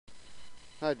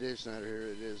Hi, Dave Snyder here.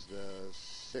 It is the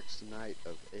 6th night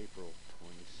of April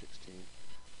 2016,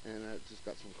 and I just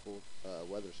got some cool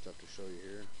weather stuff to show you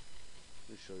here. Let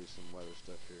me show you some weather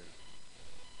stuff here.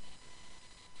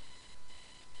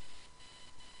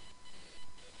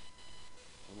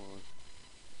 Come on.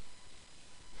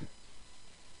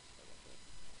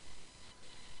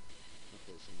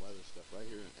 Okay, some weather stuff right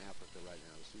here in Africa right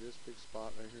now. See this big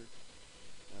spot right here?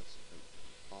 That's an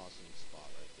awesome spot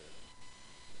right there.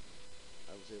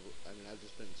 I've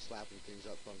just been slapping things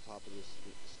up on top of this,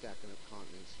 stacking up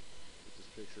continents with this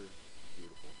picture.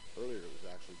 Beautiful. Earlier it was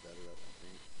actually better, I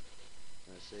think.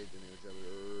 And I saved an image of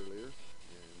it earlier,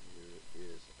 and here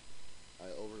it is. I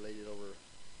overlaid it over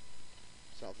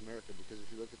South America because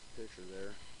if you look at the picture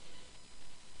there,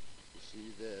 you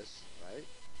see this, right?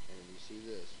 And you see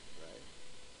this, right?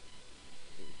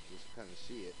 You just kind of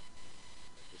see it.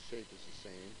 The shape is the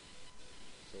same.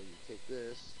 So you take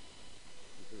this,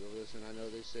 you put over this, and I know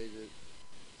they say that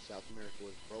South America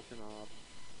was broken off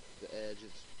the edge.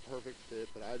 It's perfect fit,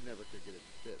 but I never could get it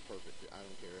to fit perfect. I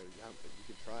don't care. You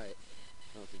can try it.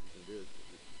 I don't think you can do it.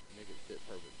 Make it fit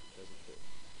perfect. It doesn't fit.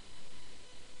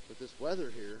 But this weather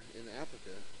here in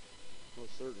Africa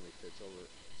most certainly fits over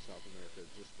South America,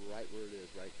 just right where it is,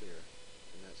 right there,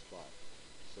 in that spot.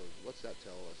 So what's that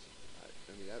tell us? I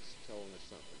mean, that's telling us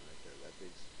something right there. That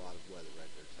big spot of weather right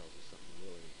there tells us something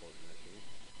really important, I think.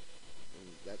 And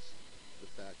that's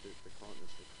the fact that the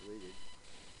continents were created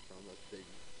from a big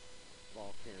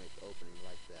volcanic opening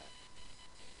like that.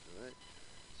 Alright?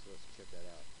 So let's check that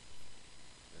out.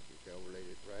 I think I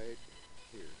overlaid it right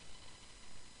here.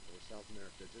 Over South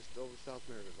America. Just over South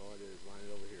America is all I did is line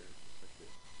it over here. Just like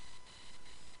this.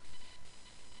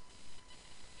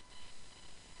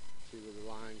 See where the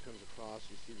line comes across.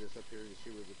 You see this up here. You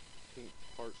see where the pink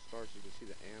part starts. You can see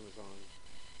the Amazon.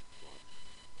 Watch.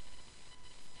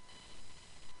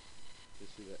 You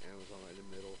see the Amazon right in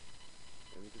the middle.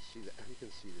 And you can see that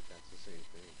that's the same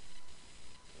thing.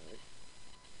 Alright?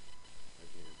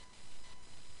 Again.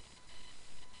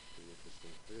 Pretty interesting.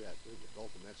 Look at that. Look at the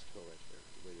Gulf of Mexico right there.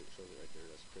 The way it shows it right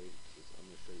there. That's crazy. I'm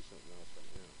going to show you something else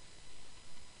right now.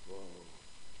 Whoa.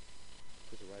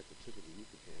 Puts it right at the tip of the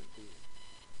Yucatan too.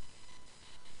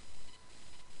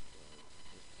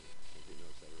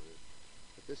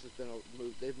 But this has been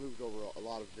they've moved over a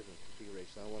lot of different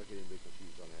configurations. I don't want to get into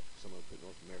confused on that because I'm going to put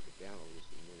North America down over this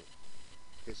in a minute.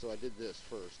 Okay, so I did this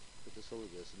first, put this over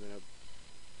this, and then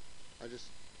I just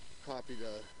copied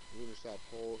a lunar south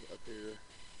pole up here,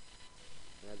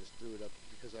 and I just threw it up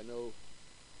because I know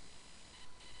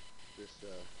this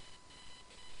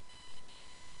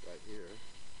right here,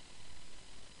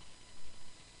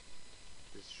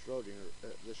 this Schrodinger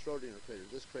crater,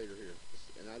 this crater here,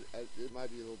 and it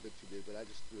might be a little bit too big, but I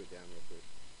just threw it down real quick.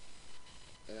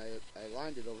 And I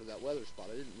lined it over that weather spot.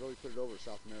 I didn't really put it over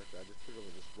South America. I just put it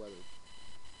over this weather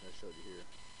that I showed you here.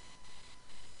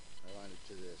 I lined it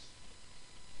to this.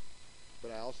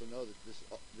 But I also know that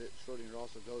that Schrodinger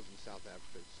also goes in South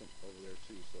Africa, over there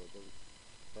too. So it doesn't.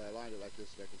 But I lined it like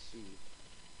this so I could see.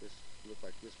 This looked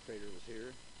like this crater was here.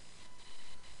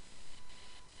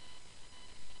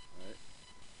 All right.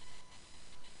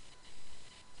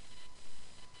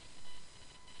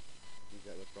 I think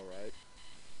that looked all right.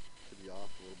 Could be off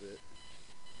a little bit.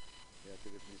 Yeah, I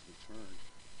think it needs to be turned a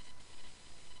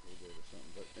little bit or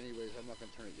something. But anyways, I'm not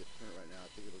gonna turn it right now. I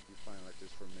think it'll be fine like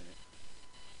this for a minute. I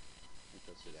think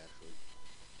that's it actually.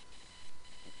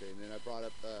 Okay, and then I brought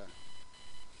up.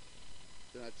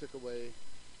 Then I took away.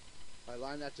 I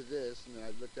lined that to this, and then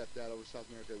I looked at that over South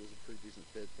America. It was a pretty decent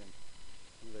fit. Then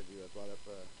what did I do? I brought up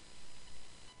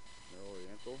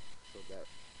Oriental. So that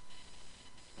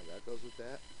how that goes with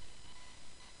that.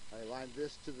 I aligned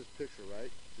this to this picture,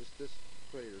 right? Just this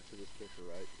crater to this picture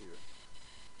right here.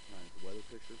 Aligned the weather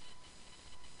picture,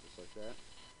 just like that.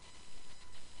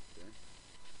 Okay.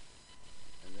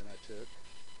 And then I took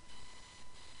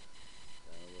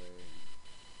that away,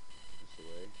 this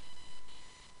away,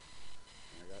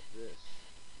 and I got this.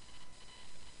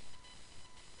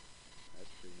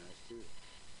 That's pretty nice too.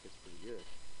 It's pretty good.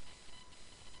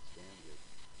 It's damn good.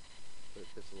 But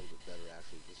it fits a little bit better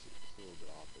actually. It's a little bit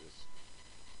off, but it's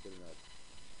good enough.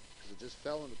 Because it just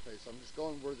fell into place. I'm just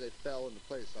going where they fell into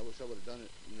place. I wish I would have done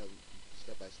it,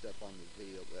 step by step on the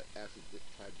video, but I actually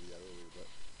tried to do that earlier. But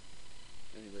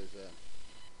anyways, that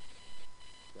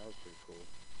was pretty cool.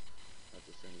 I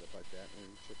just ended up like that, and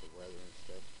then check the weather and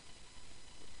stuff.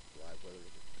 Live weather,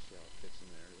 see how it fits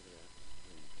in there. Look at that. I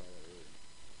didn't try that earlier.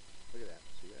 Look at that.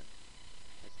 See that?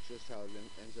 That's just how it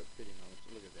ends up fitting on it.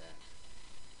 Look at that.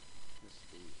 That's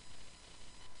sweet.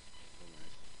 So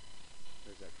nice.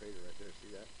 There's that crater right there.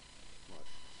 See that? Watch.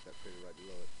 It's that crater right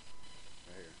below it.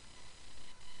 Right here.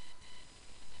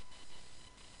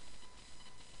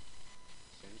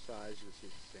 size. You'll see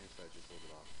it's the same size, just a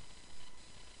little bit off.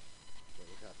 But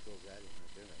look how it fills that in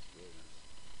right there. That's really nice.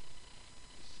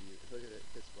 You see it? Look at it.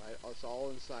 It's right. It's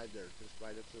all inside there, just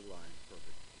right up to the line.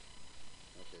 Perfect.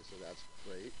 Okay, so that's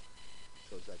great.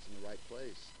 Shows that's in the right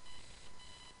place.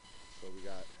 So we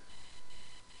got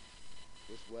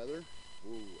this weather.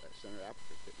 Ooh, at center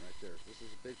Africa fitting right there. This is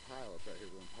a big pile up right here.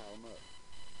 We're going to pile them up.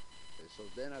 Okay, so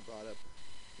then I brought up,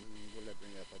 what did I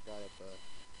bring up? I brought up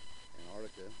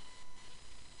Antarctica.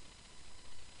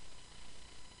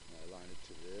 And I aligned it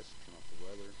to this, turn off the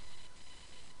weather.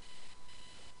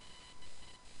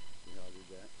 See how I did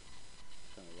that?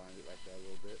 Kind of aligned it like that a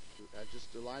little bit. I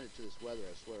just aligned it to this weather,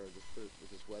 I swear. I just put it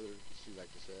with this weather. You see like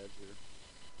this edge here?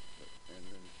 And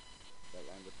then that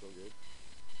lined up real good.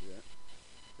 See that?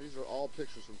 These are all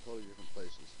pictures from totally different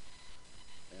places.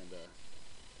 And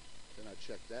then I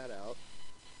checked that out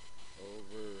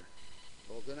over,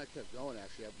 well then I kept going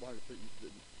actually. I wanted to put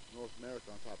North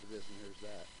America on top of this, and here's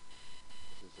that.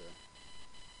 This is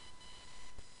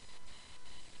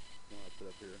one I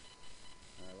put up here.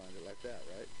 And I lined it like that,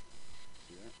 right?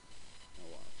 See that? Now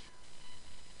watch.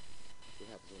 That's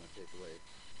what happens when I take away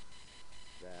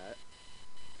that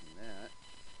and that.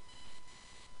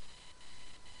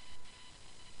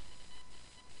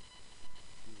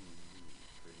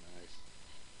 Pretty nice.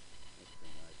 That's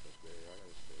pretty nice up there, I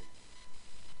gotta say.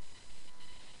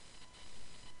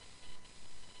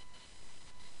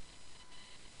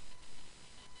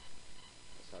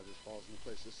 That's how it just falls into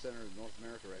place. This center of North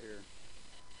America right here.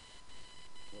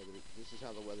 This is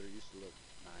how the weather used to look.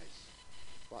 Nice.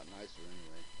 A lot nicer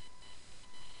anyway.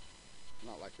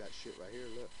 Not like that shit right here.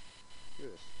 Look. Look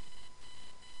at this.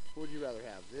 What would you rather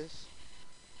have? This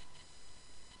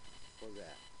or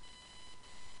that?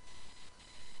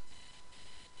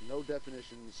 No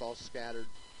definition. It's all scattered.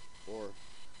 Or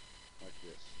like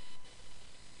this.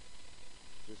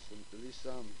 Just at least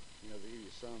some, they give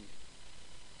you some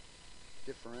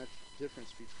difference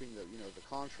between the, the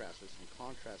contrast. There's some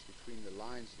contrast between the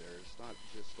lines there. It's not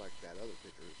just like that other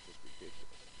picture. It's just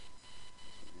ridiculous.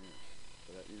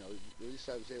 But at least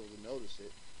I was able to notice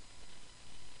it.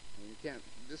 And you can't.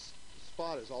 This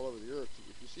spot is all over the earth.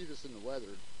 If you see this in the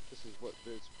weather, this is what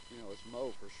it's. It's Mo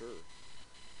for sure.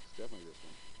 It's definitely this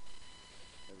one.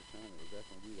 Every time it will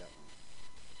definitely be that one.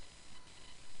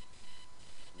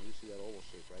 And you see that oval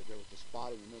shape right there with the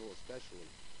spot in the middle, especially.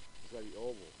 It's got to be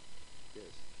oval.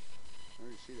 Yes.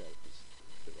 Where do you see that? It's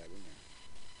fit right in there.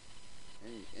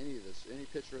 Any of this, any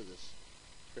picture of this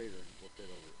crater will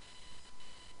fit over it.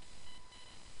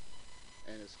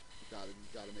 And it's got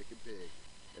to make it big,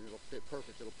 and it'll fit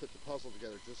perfect. It'll put the puzzle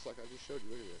together just like I just showed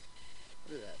you. Look at this.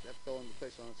 Look at that. That fell into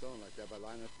place on its own like that by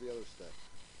lining up the other stuff.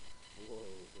 Whoa,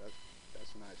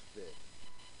 that's a nice fit.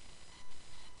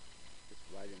 It's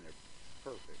right in there,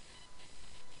 perfect.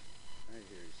 Right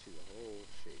here, you see the whole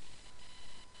shape.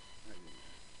 Right in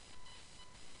there.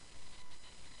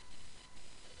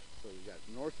 So we got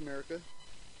North America,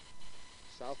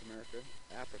 South America,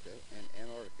 Africa, and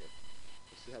Antarctica.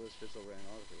 Let's see how this fits over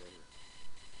Antarctica right here.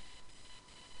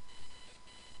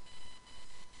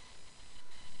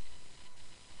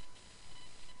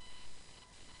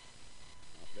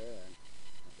 Not bad.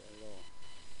 Not bad at all.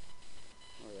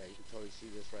 Alright, you can totally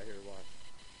see this right here. Watch.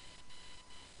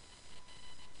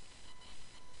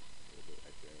 A little bit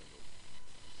right there. But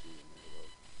see in there,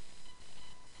 look.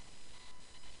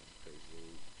 That's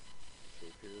crazy.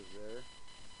 Shape here is there.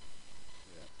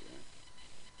 Yeah, see that?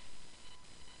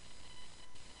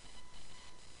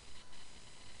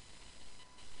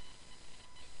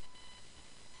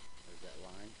 There's that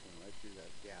line going right through that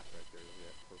gap right there. Look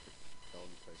at that perfect fell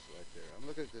in place right there. I'm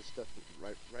looking at this stuff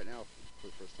right now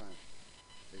for the first time.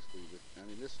 Basically,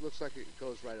 this looks like it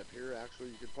goes right up here.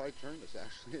 Actually, you could probably turn this.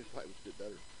 Actually, it probably would fit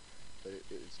better. But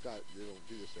it'll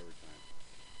do this every time.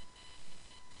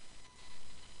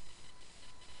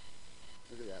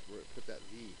 Look at that, where it put that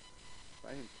V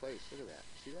right in place. Look at that.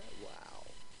 See that? Wow.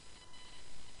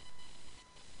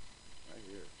 Right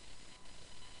here.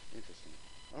 Interesting.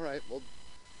 All right. Well,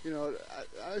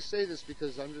 I say this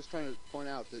because I'm just trying to point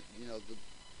out that the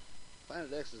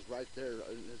Planet X is right there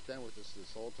and has been with us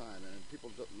this whole time, and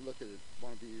people look at it,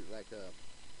 want to be like don't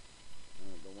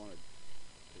want to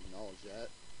acknowledge that.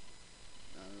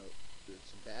 I don't know if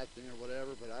it's a bad thing or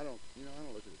whatever, but I don't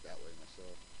look at it that way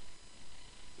myself.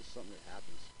 It's just something that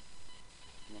happens.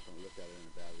 I'm not going to look at it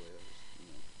in a bad way.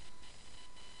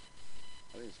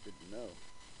 I think it's good to know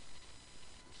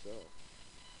myself.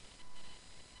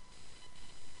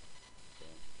 So,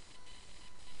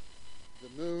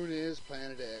 the moon is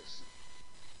Planet X.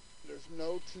 There's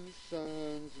no two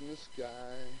suns in the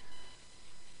sky,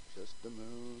 just the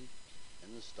moon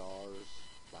and the stars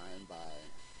flying by.